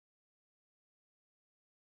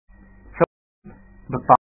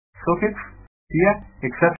بالطبع السوكيتس هي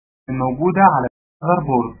اكسبشن الموجودة على المذر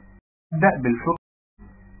بورد. نبدأ بالسوكيت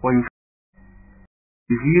ويشير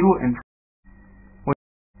زيرو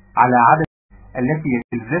على عدد التي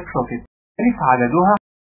يتلزق سوكيت يختلف عددها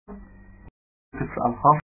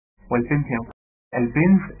الخاص والبنتيوم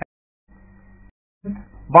البنز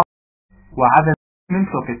بعض وعدد من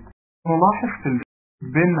سوكيت. نلاحظ في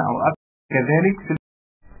البن أو أب كذلك في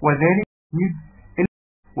وذلك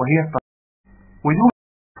وهي الطريقة ويوم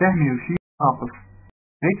سهم يشير ناقص.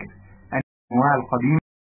 ذكر أن الأنواع القديمة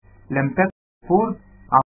لم تكن فورد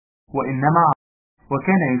وإنما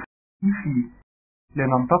وكان يشير فيه.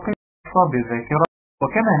 لننتقل بالذاكرة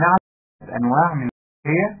وكما نعرف أنواع من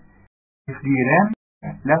هي رام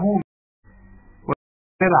له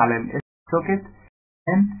ويشتغل على السوكيت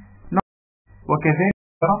وكذلك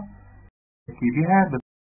تركيبها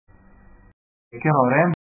بالذاكرة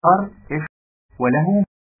رام ار اف وله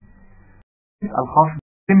الخاص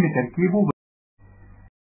يتم تركيبه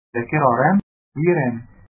بالذاكرة رام دي رام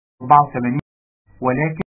 84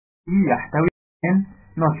 ولكن يحتوي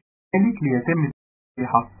نوع ذلك ليتم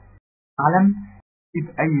تصحيحه. نعلم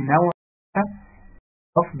أي نوع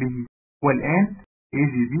خاص به والآن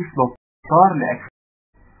AGB سلوت صار لأكثر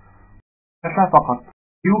فقط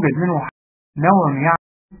يوجد منه نوع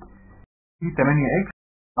يعني 8X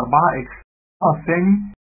 4X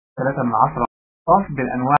الثاني 3/10 خاص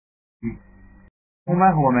بالأنواع دي هما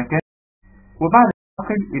هو مكان وبعد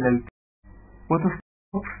تنتقل إلى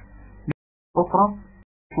وتستخدم أخرى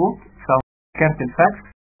صوت سواء كارت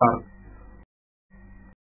الفاكس